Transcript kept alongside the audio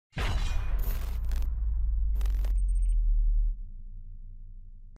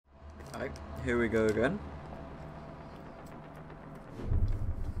here we go again.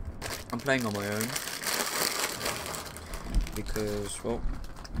 I'm playing on my own because, well,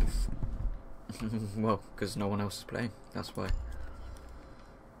 well, because no one else is playing. That's why.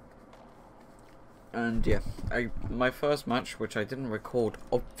 And yeah, my first match, which I didn't record,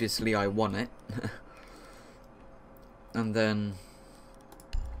 obviously I won it. And then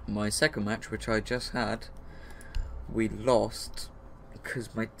my second match, which I just had, we lost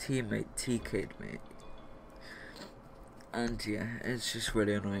because my teammate TK'd me. And yeah, it's just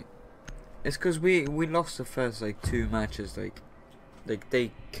really annoying. It's because we lost the first like 2 matches, like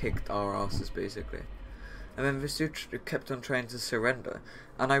they kicked our asses basically. And then this dude kept on trying to surrender,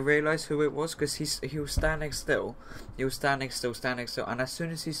 and I realised who it was because he was standing still. He was standing still, and as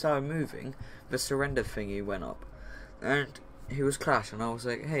soon as he started moving, the surrender thingy went up, and he was Clash, and I was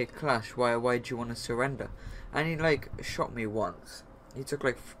like, hey Clash, why do you want to surrender? And he like shot me once. He took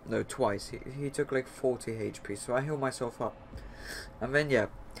like twice. He took like 40 HP, so I healed myself up, and then yeah,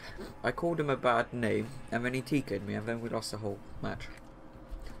 I called him a bad name, and then he TK'd me, and then we lost the whole match.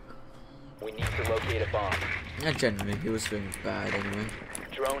 We need to locate a bomb. Yeah, generally, he was doing bad anyway.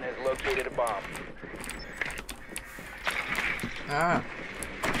 Drone has located a bomb. Ah.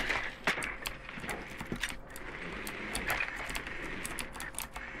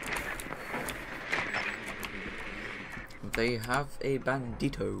 They have a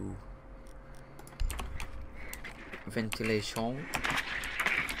bandito. Ventilation.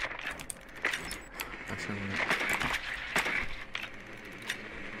 Actually,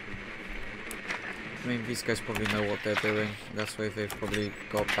 I mean, these guys probably know what they're doing. That's why they've probably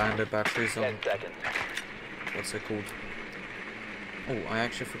got banded batteries on. 10 seconds. What's it called? Oh, I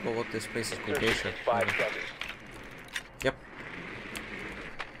actually forgot what this place is called. Geisha. 5 seconds. Yep.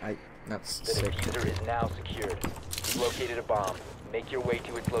 That's The sick. diffuser is now secured. You've located a bomb. Make your way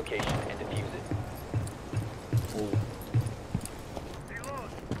to its location and defuse it. Ooh.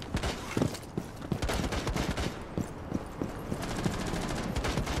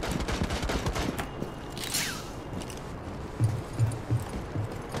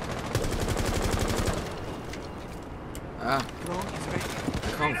 Ah,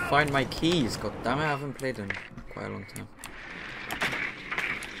 I can't find my keys. God damn it, I haven't played in quite a long time.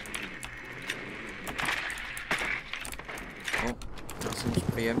 Oh, that seems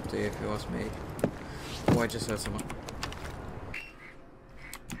pretty empty if you ask me. Oh, I just heard someone.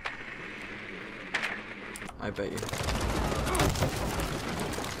 I bet you.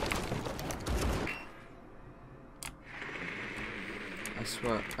 I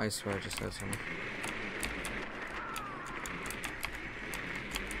swear I just heard someone.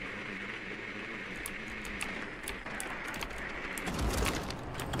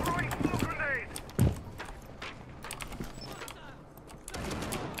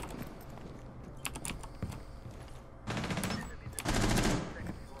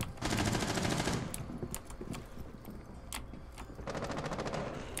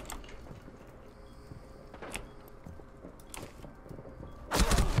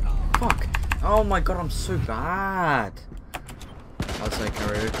 Fuck! Oh my god, I'm so bad! I'll say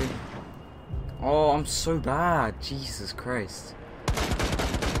karaoke. Oh, I'm so bad! Jesus Christ.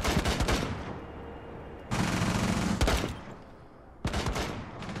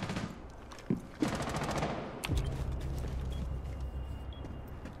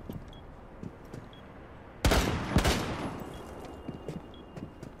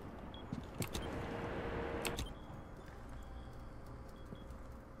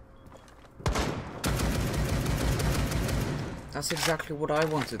 That's exactly what I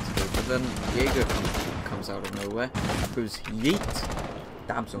wanted to do, but then EVGA comes out of nowhere, who's yeet,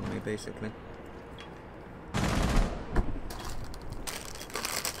 dabs on me basically.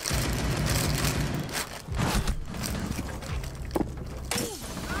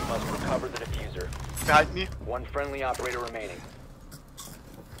 Must recover the diffuser. Behind me. One friendly operator remaining.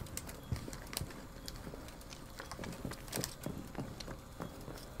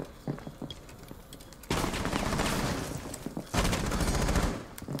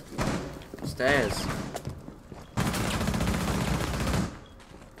 Stairs.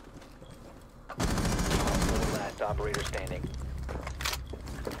 Last operator standing.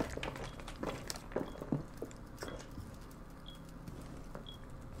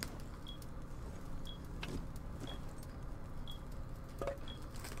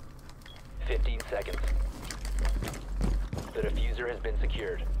 Seconds. The diffuser has been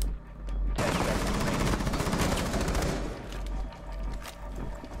secured. 10 seconds remaining.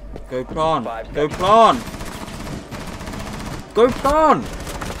 Go plan. 5 Go seconds. plan. Go plan.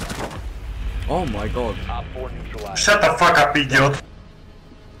 Oh my god. Op 4 neutralized. Shut the fuck up, idiot.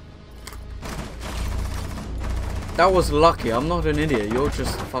 That was lucky. I'm not an idiot. You're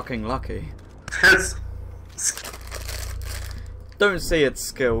just fucking lucky. Don't say it's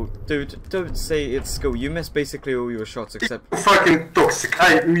skill. Dude, don't say it's skill. You missed basically all your shots except... You're fucking toxic.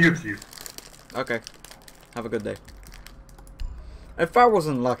 I mute you. Okay. Have a good day. If that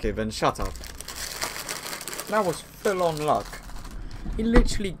wasn't lucky, then shut up. That was full on luck. He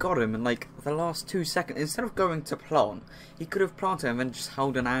literally got him in like the last 2 seconds. Instead of going to plant, he could have planted and then just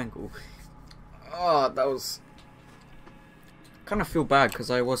held an angle. Oh, that was... Kind of feel bad because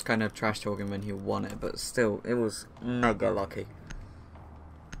I was kind of trash talking when he won it, but still, it was mega lucky.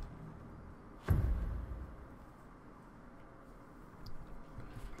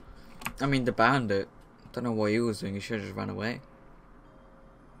 I mean, the bandit, don't know what he was doing. He should have just ran away.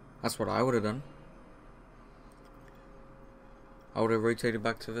 That's what I would have done. I would have rotated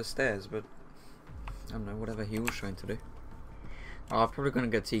back to the stairs, but I don't know, whatever he was trying to do. Oh, I'm probably going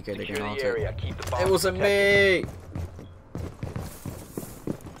to get TK'd again, aren't I? It wasn't me!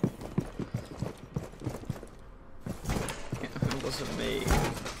 It wasn't me.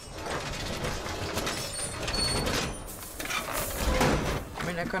 I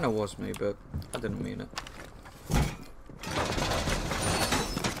mean, that kind of was me, but I didn't mean it.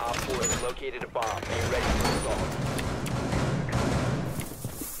 Op 4 has located a bomb. Be ready to install.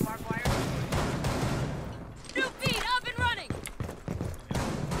 New feed up and running.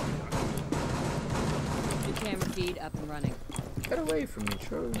 New camera feed up and running. Get away from me,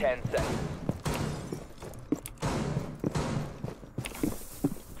 Joe. 10 seconds.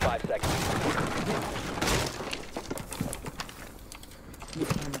 5 seconds. New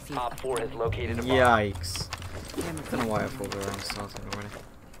camera feed Op 4 has located a bomb. Yikes. Camera I don't know why I thought the round started already.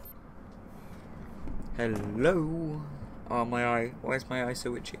 Hello. Oh, my eye. Why is my eye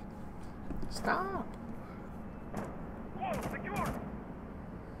so itchy? Stop.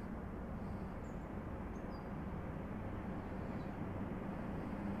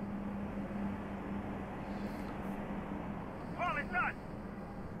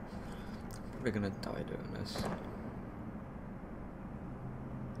 Probably gonna die doing this.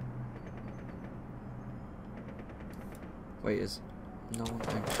 Wait, is no one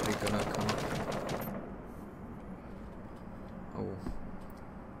actually gonna come up? Oh.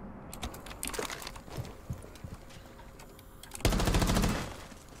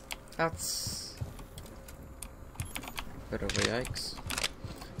 That's a bit of a yikes.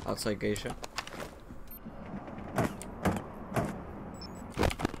 Outside geisha.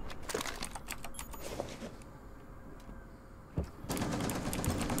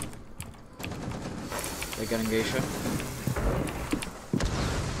 They're getting geisha.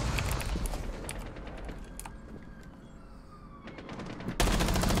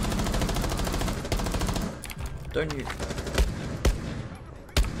 Don't you?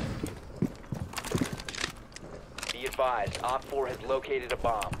 Be advised, Op 4 has located a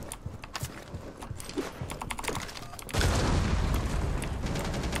bomb.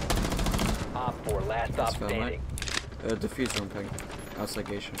 Op 4, last stop standing. Diffuser on ping. Outside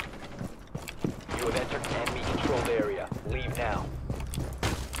geisha. You have entered an enemy controlled area. Leave now.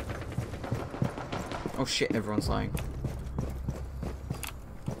 Oh shit, everyone's lying.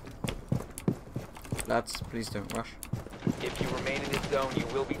 Lads, please don't rush. If you remain in this zone, you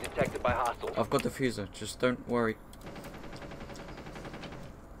will be detected by hostiles. I've got diffuser, just don't worry.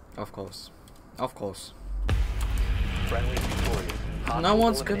 Of course. Of course. Friendly victorious. No Hostiles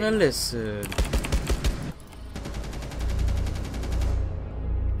one's gonna eliminated. listen.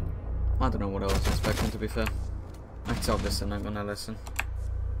 I don't know what I was expecting, to be fair. I told this and I'm gonna listen.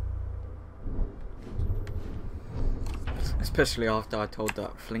 Especially after I told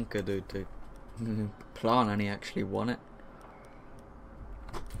that flinker dude to plan and he actually won it.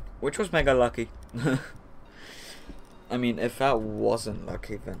 Which was mega lucky. I mean, if that wasn't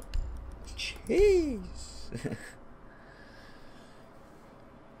lucky, then... Jeez!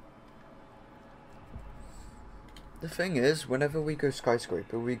 The thing is, whenever we go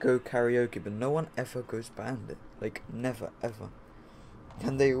skyscraper, we go karaoke, but no one ever goes bandit. Like, never, ever.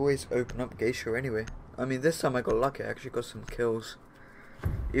 And they always open up geisha anyway. I mean, this time I got lucky, I actually got some kills.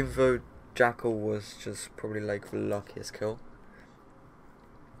 Even though Jackal was just probably like the luckiest kill.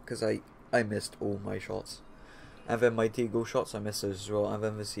 Because I missed all my shots. And then my Deagle shots, I missed those as well. And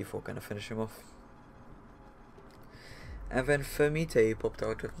then the C4 gonna finish him off. And then Fermite popped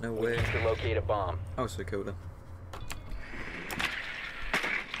out of We nowhere. need to locate a bomb. I also killed him.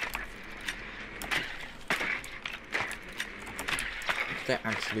 They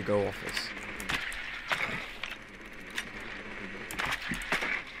actually go off this.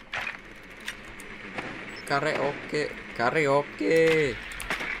 Karaoke, karaoke.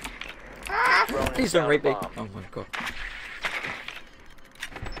 Ah! Drone has Please don't found rape a me. bomb. Oh my god.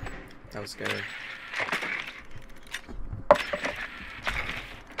 That was scary.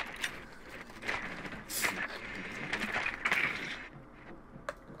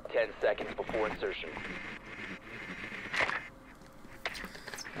 Seconds before insertion.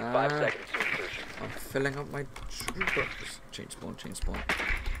 5 seconds to insertion. I'm filling up my troopers. Change spawn, change spawn.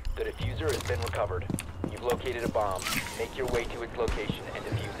 The diffuser has been recovered. You've located a bomb. Make your way to its location and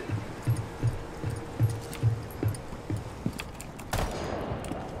defuse it.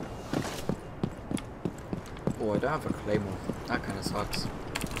 Oh, I don't have a claymore. That kind of sucks.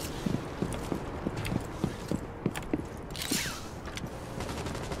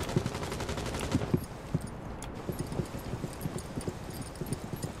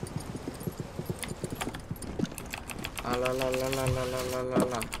 Ah, la la la la la la la la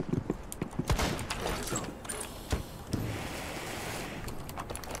la.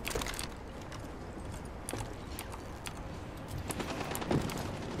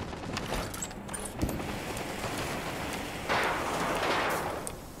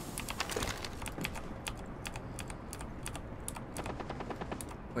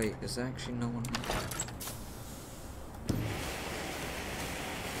 Wait, is there actually no one here?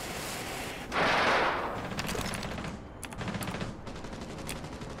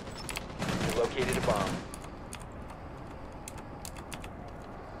 You located a bomb.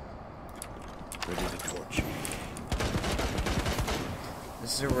 Ready to torch.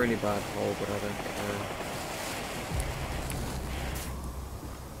 This is a really bad hole, but I don't care.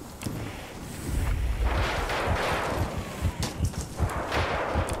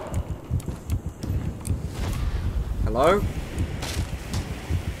 Hello?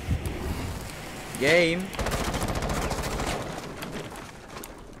 Game?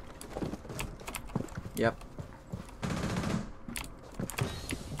 Yep.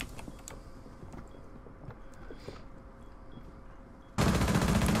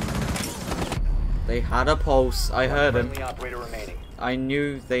 They had a pulse. I heard him. Friendly operator remaining. I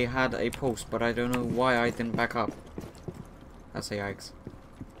knew they had a pulse, but I don't know why I didn't back up. That's a yikes.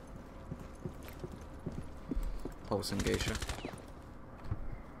 Pulse and geisha.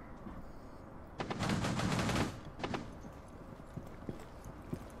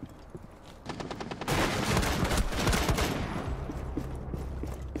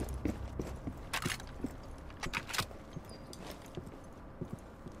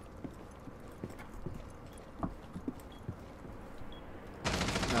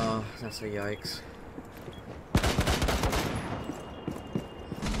 Oh, that's a yikes.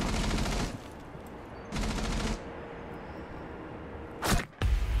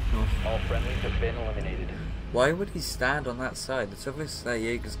 All friendlies have been eliminated. Why would he stand on that side? It's obvious that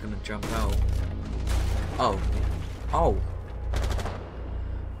Jaeger's gonna jump out. Oh. Oh.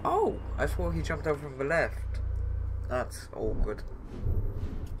 Oh! I thought he jumped out from the left. That's awkward.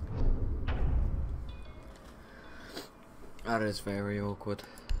 That is very awkward.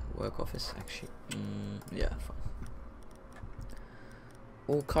 Work office, actually. Yeah, fine.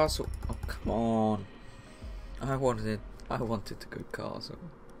 Oh, castle. Oh, come on. I wanted to go castle.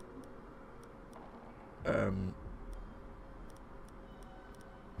 I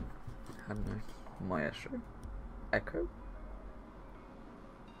don't know. Maestro? Echo?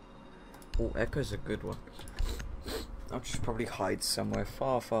 Oh, Echo's a good one. I'll just probably hide somewhere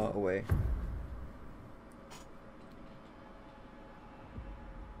far, far away.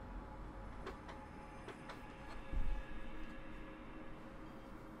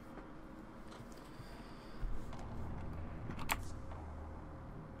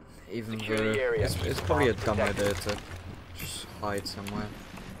 Even though it's probably a dumb idea to just hide somewhere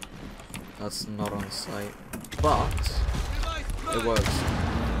that's not on site, but it works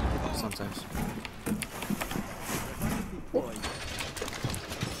sometimes.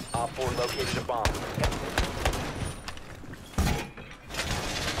 Op 4 located a bomb.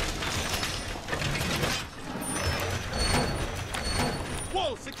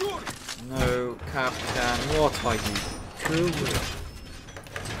 Wall secured. No, Captain, what are you doing?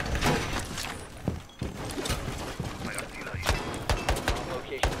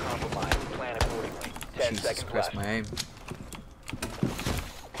 Location compromised. Plan accordingly. 10 Jesus seconds Christ, left. my aim.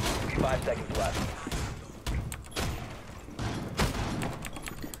 5 seconds left.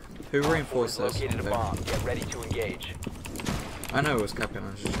 Who reinforced Op 4 this? located a bomb. Get ready to engage. I know it was Captain,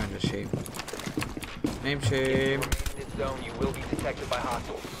 I was just trying to shame. Name shame. In this zone, you will be detected by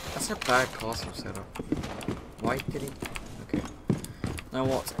hostiles. That's a bad castle setup. Why did he? Okay. Now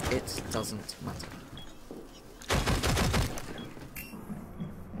what? It doesn't matter.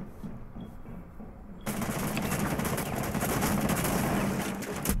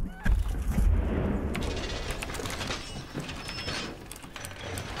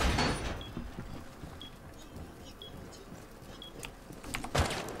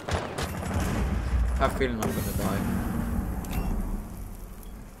 I have a feeling I'm gonna die.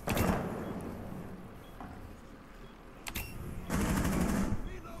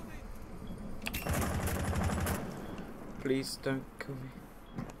 Please don't kill me.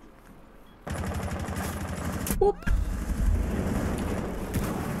 Whoop!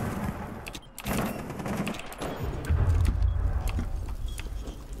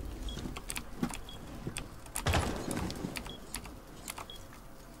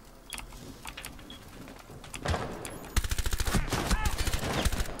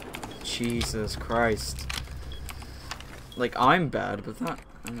 Jesus Christ. Like, I'm bad, but that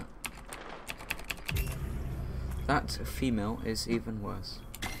female is even worse.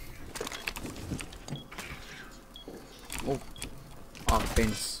 Oh, I've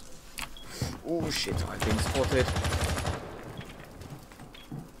been. Oh shit, I've been spotted.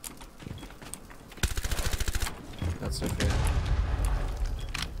 That's so fair.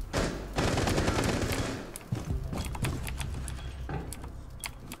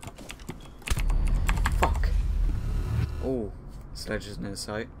 Fuck. Oh, sledge is near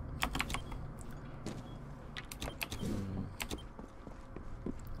sight.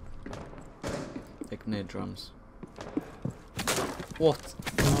 Near drums. What?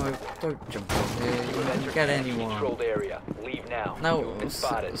 No, don't jump out here. You won't get anyone. Controlled area. Leave now. No,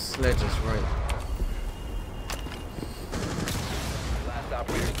 spotted. sledge is right. Last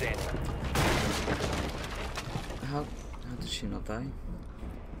operator standing. How did she not die?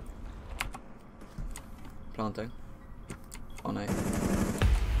 Planting. Oh no.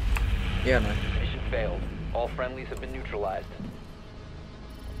 Yeah, no. Mission failed. All friendlies have been neutralized.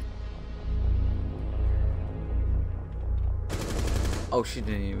 Oh, she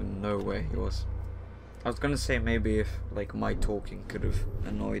didn't even know where he was. I was gonna say maybe if, like, my talking could have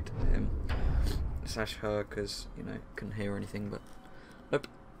annoyed him slash her, because, you know, couldn't hear anything, but nope.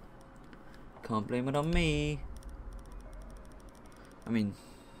 Can't blame it on me. I mean,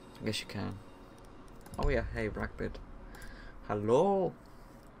 I guess you can. Oh yeah, hey Blackbeard. Hello.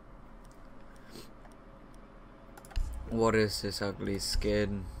 What is this ugly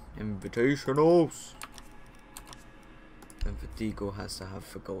skin? Invitationals. And Vertigo has to have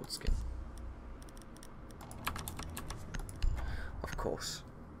for gold skin. Of course.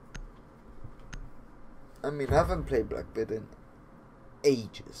 I mean, I haven't played Blackbeard in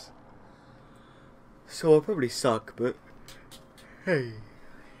ages. So I'll probably suck, but hey.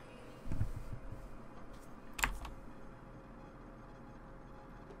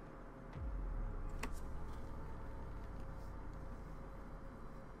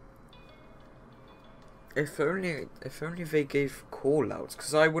 If only they gave call-outs,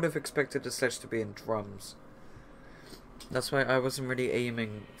 because I would have expected the sledge to be in drums. That's why I wasn't really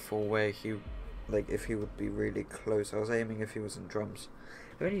aiming for where he, like, if he would be really close. I was aiming if he was in drums.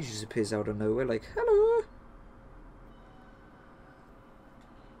 But then he just appears out of nowhere, like, hello!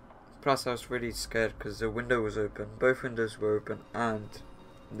 Plus, I was really scared because the window was open. Both windows were open, and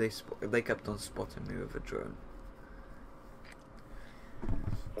they kept on spotting me with a drone.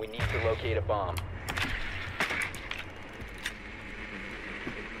 We need to locate a bomb.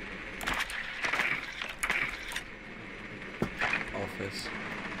 Office.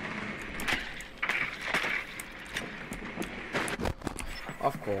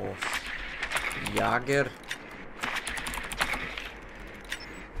 Of course. Jager.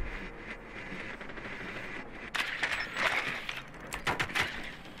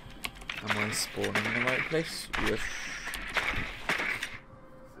 Am I spawning in the right place? Yes.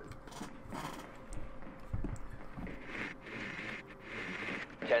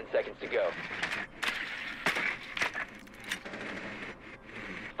 To go.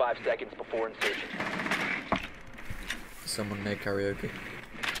 5 seconds before insertion. Someone near karaoke.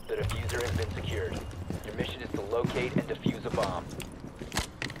 The diffuser has been secured. Your mission is to locate and defuse a bomb.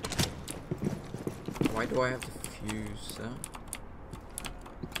 Why do I have the diffuser?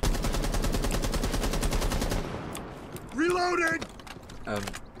 Reloading!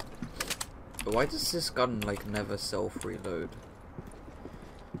 Why does this gun, like, never self-reload?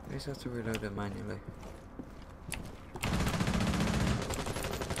 I just have to reload it manually.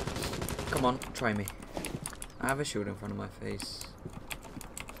 Come on, try me. I have a shield in front of my face.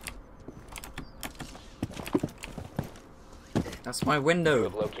 That's my You window.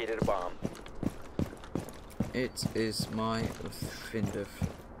 have located a bomb. It is my window.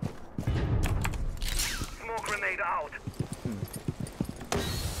 Smoke grenade out.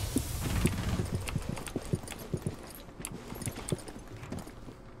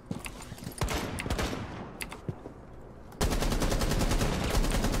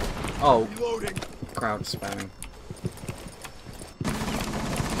 Oh, Reloading. crowd spamming.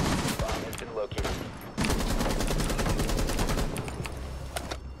 Bomb has been located.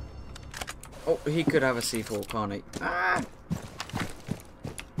 Oh, he could have a C4, can't he? Ah!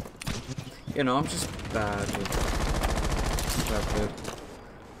 You know, I'm just bad with food.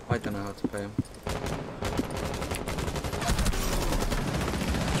 I don't know how to play him.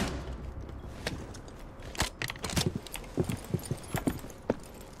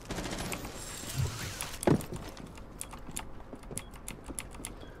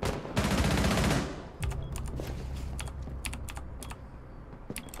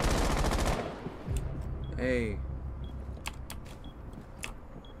 Hey.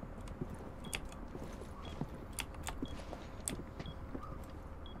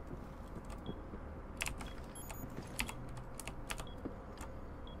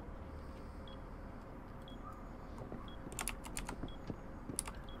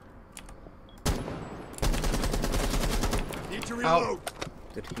 Need to reload.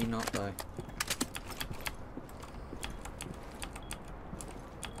 Did he not die?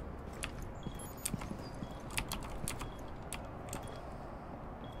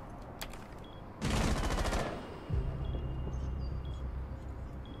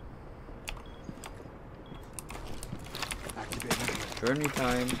 Journey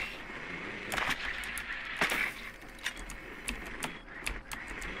time.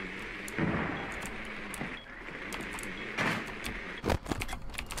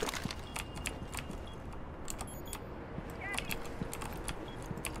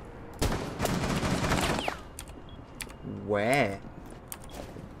 Where?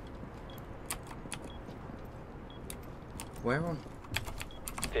 Where on?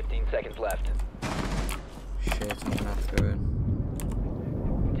 15 seconds left. Shit, I'm gonna have to go in.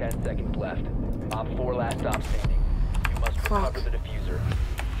 10 seconds left. Op 4 last stop standing. You must recover the diffuser.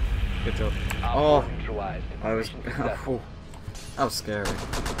 Good job. Op Oh, 4 neutralized. I was. Mission successful. That was scary.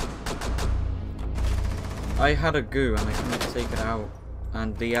 I had a goo and I couldn't take it out,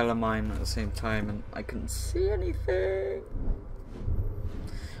 and the yellow mine at the same time, and I couldn't see anything.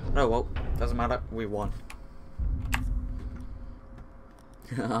 Oh well, doesn't matter. We won.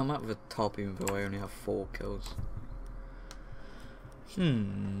 I'm at the top even though I only have 4 kills.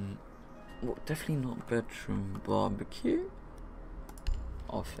 Well, definitely not bedroom. Barbecue.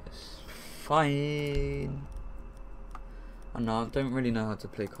 Office. Fine. I know, I don't really know how to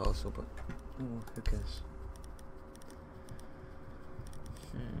play castle, but oh, who cares?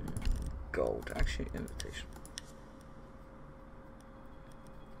 Gold. Actually, invitation.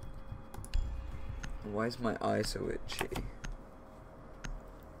 Why is my eye so itchy?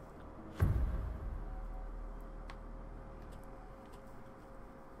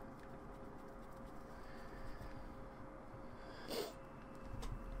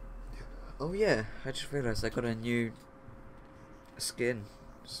 Oh yeah, I just realised I got a new skin.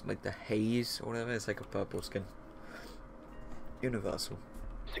 It's like the haze or whatever, it's like a purple skin. Universal.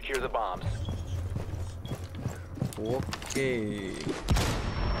 Secure the bombs. Okay.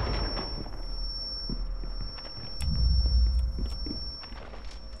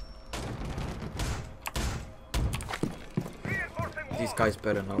 These guys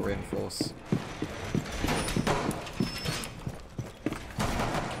better not reinforce.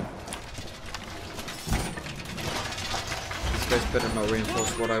 These guys better not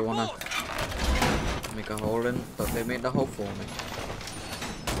reinforce what I wanna make a hole in, but they made the hole for me.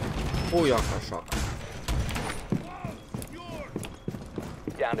 Booyaka shot.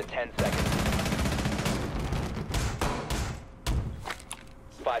 Down to 10 seconds.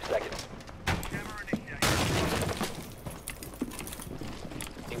 5 seconds.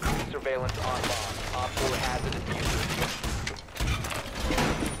 Increase surveillance on bomb. Op 4 has a diffuser.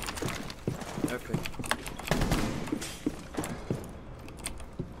 Okay.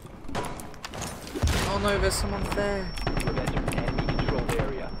 Oh no, there's someone there. You have entered enemy controlled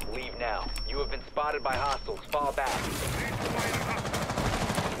area. Leave now. You have been spotted by hostiles. Fall back.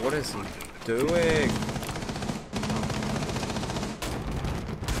 What is he doing?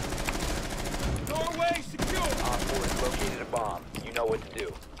 Doorway secure. Op 4 has located a bomb. You know what to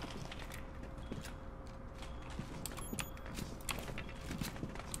do.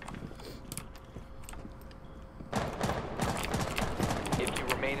 If you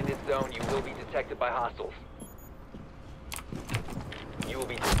remain in this zone, you will be detected by hostiles. You will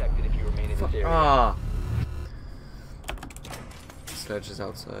be detected if you remain in this area. Ah. Sledge is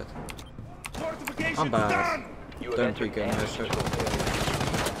outside. Fortification I'm bad. done. You have Don't entered peek in enemy this shit. controlled area.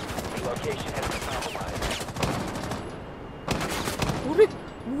 Your location has been compromised.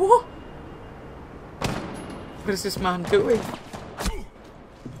 What? What is this man doing?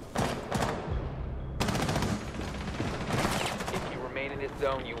 If you remain in this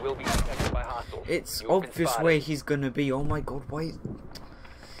zone, you will be detected by hostiles. It's You have been obvious spotted. where he's gonna be. Oh my god, why?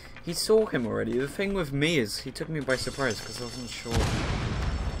 He saw him already. The thing with me is he took me by surprise because I wasn't sure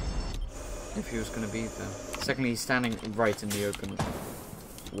if he was going to be there. Secondly, he's standing right in the open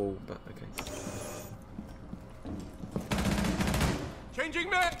wall, but okay. Changing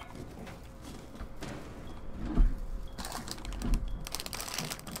man.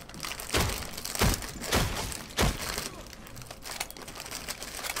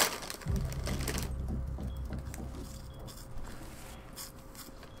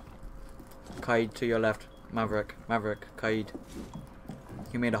 Kaid to your left. Maverick. Maverick. Kaid.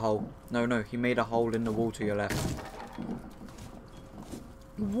 He made a hole. No, no. He made a hole in the wall to your left.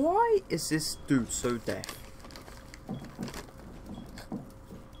 Why is this dude so deaf?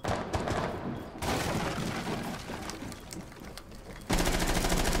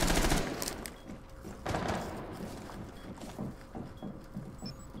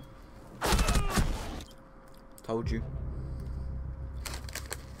 Told you.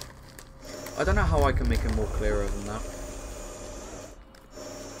 I don't know how I can make it more clearer than that.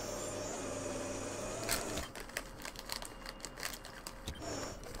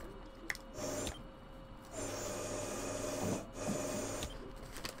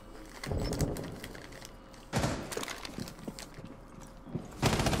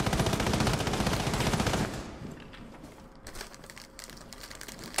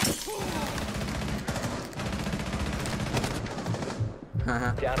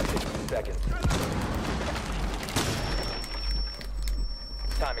 Down to 15 seconds.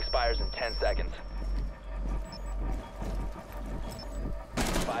 Time expires in 10 seconds.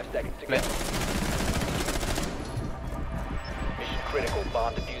 5 seconds to go. Mission critical.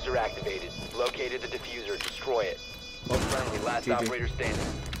 Bomb diffuser activated. Located the diffuser. Destroy it. Most friendly. Last GG. operator standing.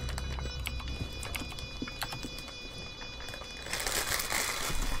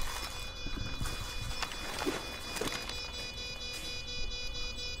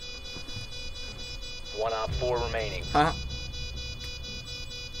 One op 4 remaining. Huh?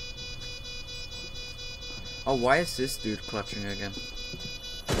 Oh, why is this dude clutching again?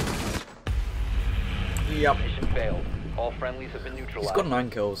 Yep. Mission failed. All friendlies have been He's neutralized. got 9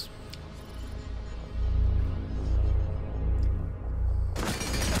 kills.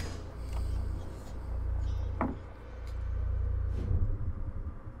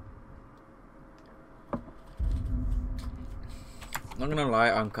 Not gonna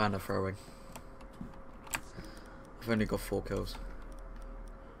lie, I'm kinda throwing. I've only got 4 kills.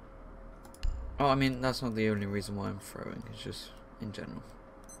 Oh, I mean, that's not the only reason why I'm throwing, it's just in general.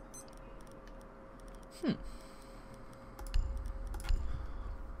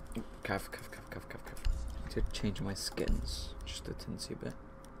 Cav. To change my skins, just a tinsy bit.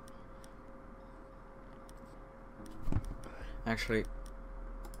 Actually,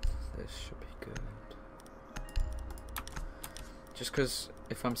 this should be good. Just because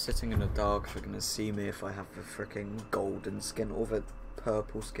if I'm sitting in the dark, they're gonna see me if I have the freaking golden skin or the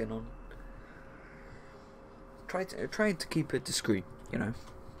purple skin on. Try to keep it discreet, you know.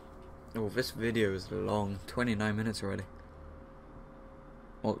 Oh, this video is long, 29 minutes already.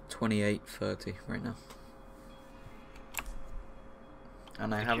 Well, 28:30 right now.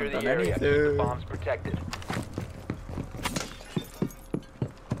 And I haven't done Keep the anything. bombs protected.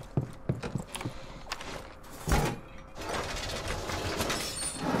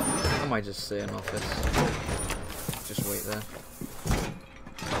 I might just sit in office. Just wait there.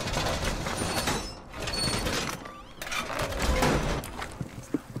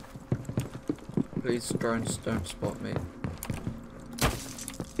 Please, drones, don't spot me.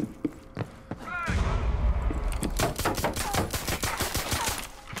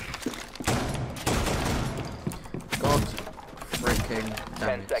 God freaking damn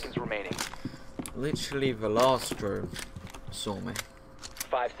 10 it. seconds remaining. Literally the last drone saw me.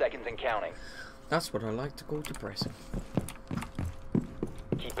 5 seconds and counting. That's what I like to call depressing.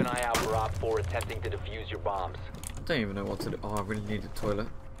 Keep an eye out for Op 4 attempting to defuse your bombs. I don't even know what to do. Oh, I really need a toilet.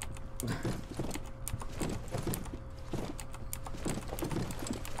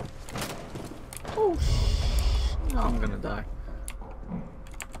 Oh, no, I'm gonna die.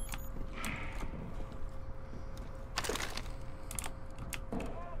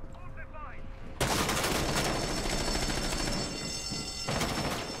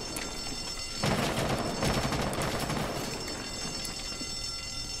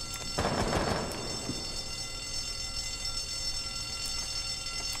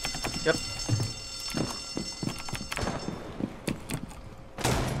 Yep.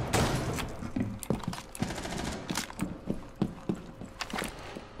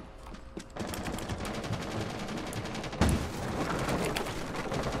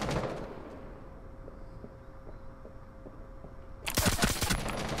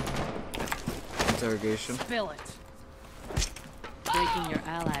 interrogation. Spill it. Breaking your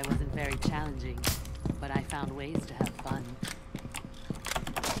ally wasn't very challenging, but I found ways to have fun.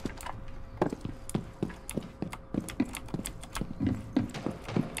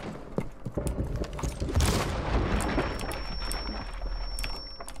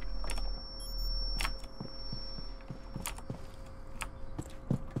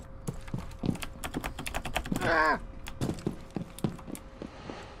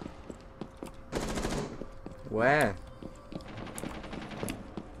 Where?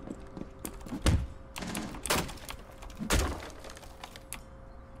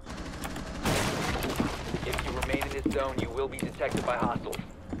 If you remain in this zone, you will be detected by hostiles.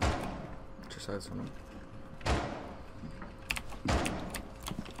 Just had someone.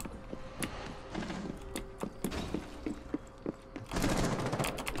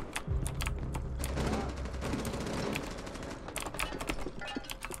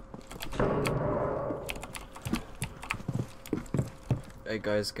 Hey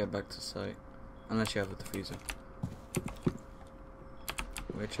guys, get back to site. Unless you have a diffuser.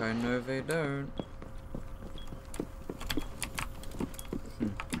 Which I know they don't.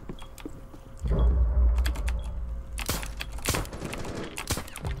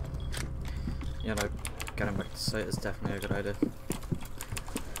 You know, getting back to site is definitely a good idea.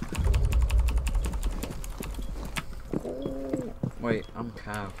 Ooh. Wait, I'm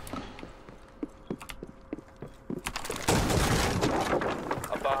Cav.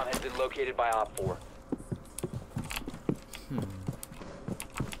 Bomb has been located by Op 4.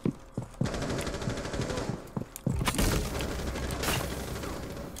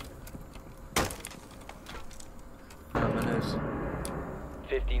 Oh, my nose.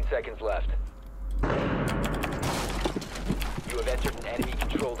 15 seconds left. You have entered an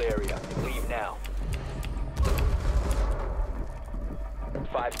enemy-controlled area. Leave now.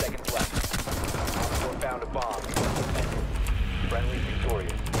 5 seconds left. Op 4 found a bomb. Friendly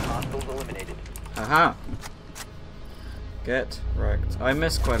victorious. Hostiles eliminated. Haha! Get wrecked. I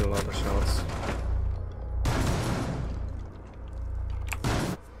missed quite a lot of shots.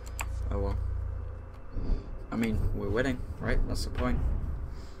 Oh well. I mean, we're winning, right? That's the point.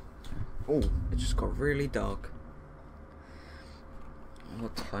 Oh, it just got really dark.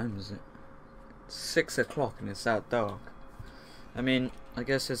 What time is it? It's 6 o'clock and it's that dark. I mean, I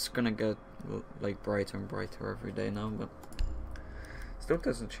guess it's gonna get like brighter and brighter every day now, but still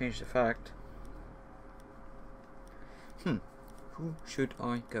doesn't change the fact. Who should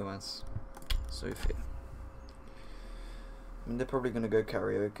I go as? Sophia. I mean, they're probably gonna go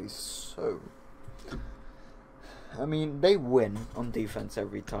karaoke, so I mean, they win on defense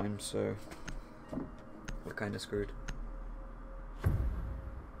every time, so we're kinda screwed.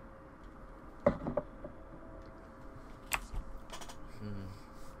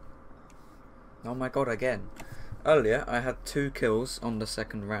 Oh my god, again. Earlier, I had 2 kills on the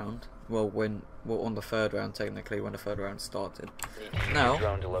second round. Well, on the third round, technically, when the third round started. Now,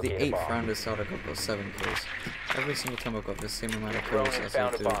 the 8th round is started, I've got 7 kills. Every single time I've got the same amount of kills as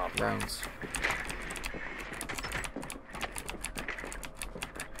I do rounds.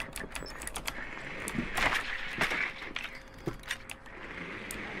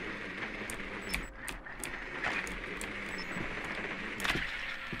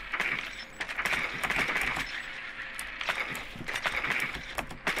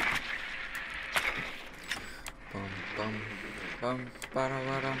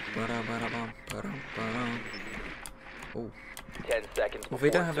 Oh. 10 seconds Well, before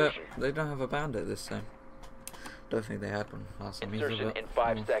they don't have a bandit this time. Don't think they had one last time either. Insertion in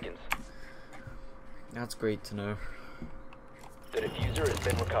 5 seconds. That's great to know. The diffuser has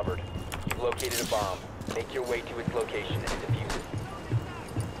been recovered. You've located a bomb. Make your way to its location and defuse it.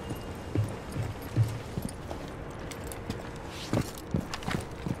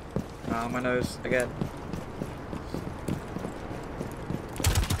 Ah, my nose again.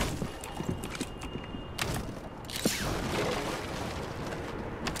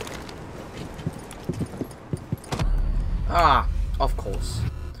 Ah, of course.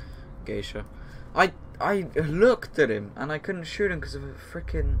 Geisha. I looked at him and I couldn't shoot him because of a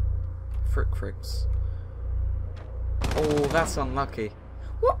frickin' fricks. Oh, that's unlucky.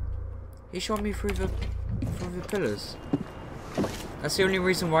 What? He shot me through the pillars. That's the only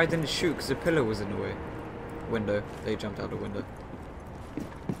reason why I didn't shoot, because the pillar was in the way. Window. They jumped out the window.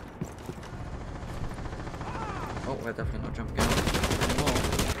 Oh, we're definitely not jumping out anymore.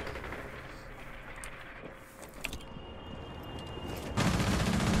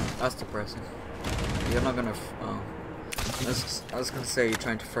 That's depressing. You're not gonna. Oh. I was gonna say you're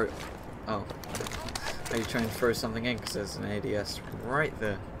trying to throw. Oh. Are you trying to throw something in? Because there's an ADS right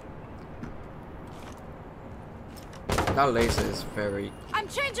there. That laser is very I'm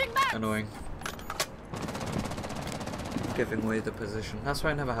changing maps. annoying. Giving away the position. That's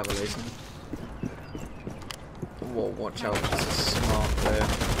why I never have a laser. Whoa, watch out, this is a smart player.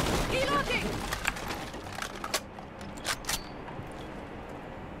 Reloading.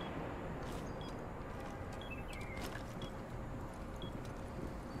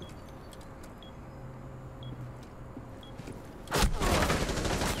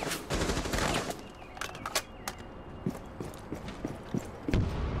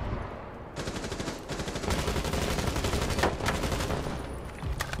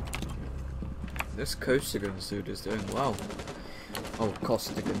 This Costigans dude is doing well. Oh,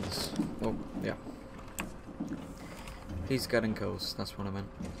 Costigans. Oh, yeah. He's getting kills, that's what I meant.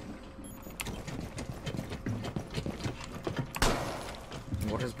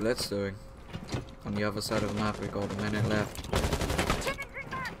 What is Blitz doing? On the other side of the map, we got a minute left.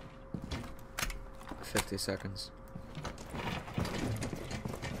 50 seconds.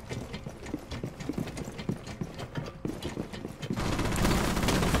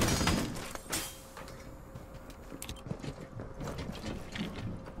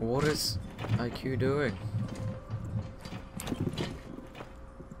 What is IQ doing?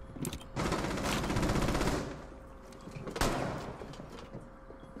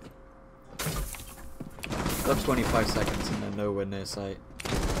 Got 25 seconds and they're nowhere near sight. The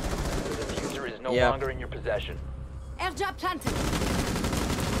diffuser is no Yep. longer in your possession. Airdrop planted.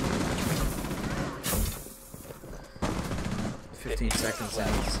 15 seconds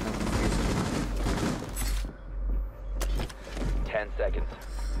and it's not confusing. 10 seconds.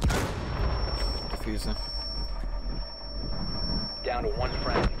 Diffuser. Down to one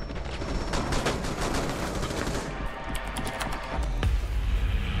friendly.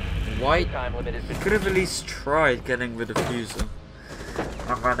 Why? Time limit has been Could have at least tried getting the diffuser.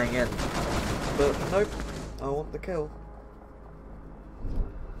 I'm running in. But nope, I want the kill.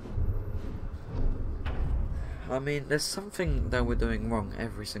 I mean, there's something that we're doing wrong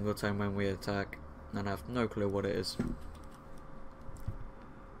every single time when we attack, and I have no clue what it is.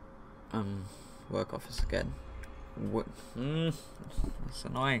 Work office again. What? That's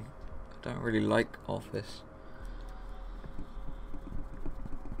annoying. I don't really like office.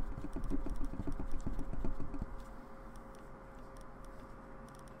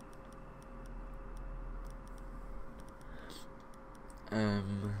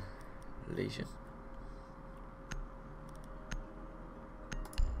 Legion.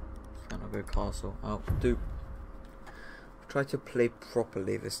 Found a good castle. Oh, dude. Try to play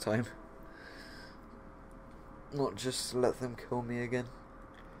properly this time. Not just let them kill me again.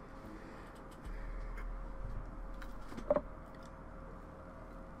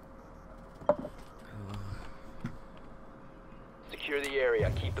 secure the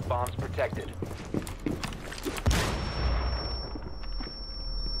area. Keep the bombs protected.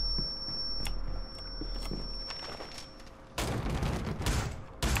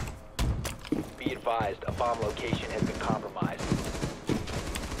 Be advised, a bomb location has been compromised.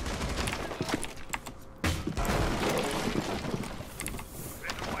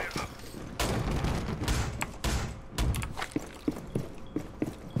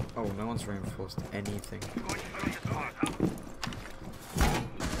 Oh, no one's reinforced anything.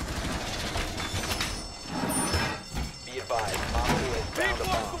 Be advised, Op 4 has found a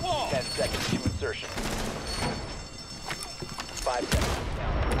bomb. 10 seconds to insertion. 5 seconds.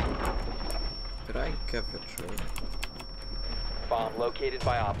 Did I get the truth? Bomb located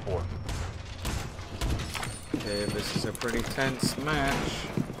by Op 4. Okay, this is a pretty tense match.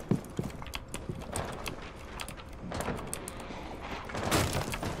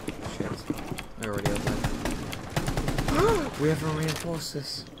 Shit, they're already up there. We haven't reinforced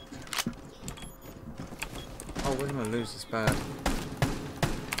this. Oh, we're gonna lose this bad.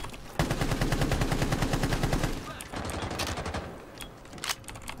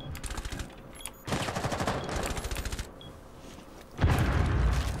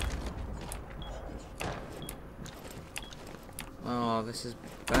 Oh, this is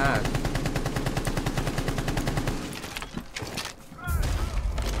bad.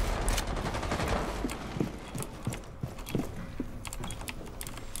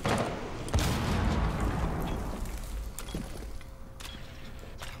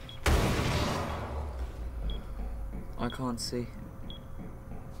 I can't see.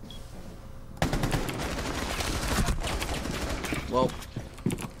 Well,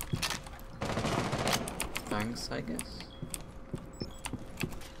 thanks, I guess.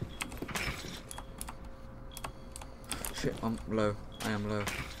 Shit, I'm low. I am low.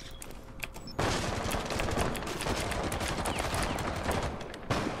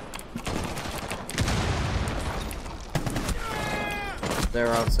 They're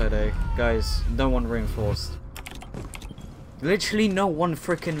outside A. Guys, no one reinforced. Literally no one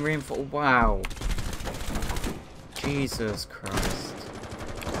freaking reinforced. Wow. Jesus Christ.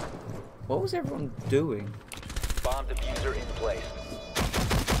 What was everyone doing? Bomb diffuser in place.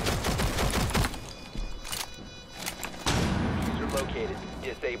 Diffuser located.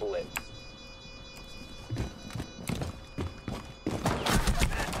 Disable it.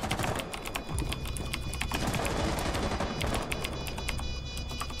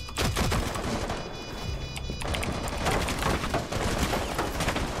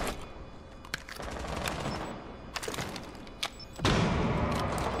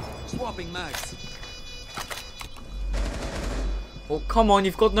 Swapping mags. Oh, come on,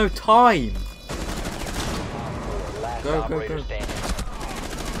 you've got no time. Last Go, go, operator go. standing.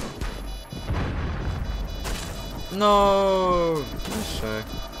 No. Let's show.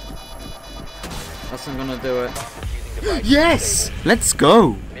 That's not gonna do it. Diffusing device Yes! disabled. Let's go!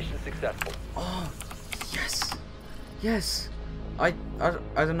 Mission successful. Oh, yes, yes. I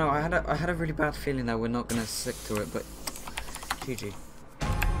don't know. I had a really bad feeling that we're not gonna stick to it, but GG.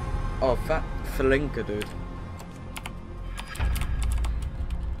 Oh, fat Falinka, dude.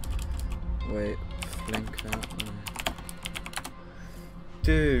 Wait, Flinka.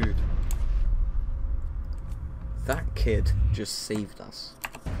 Dude, that kid just saved us.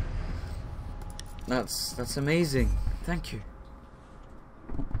 That's amazing. Thank you.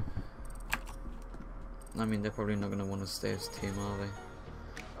 I mean, they're probably not gonna want to stay as a team, are they?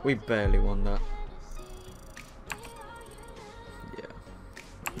 We barely won that. Yeah.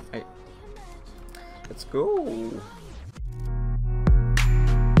 Hey. Let's go.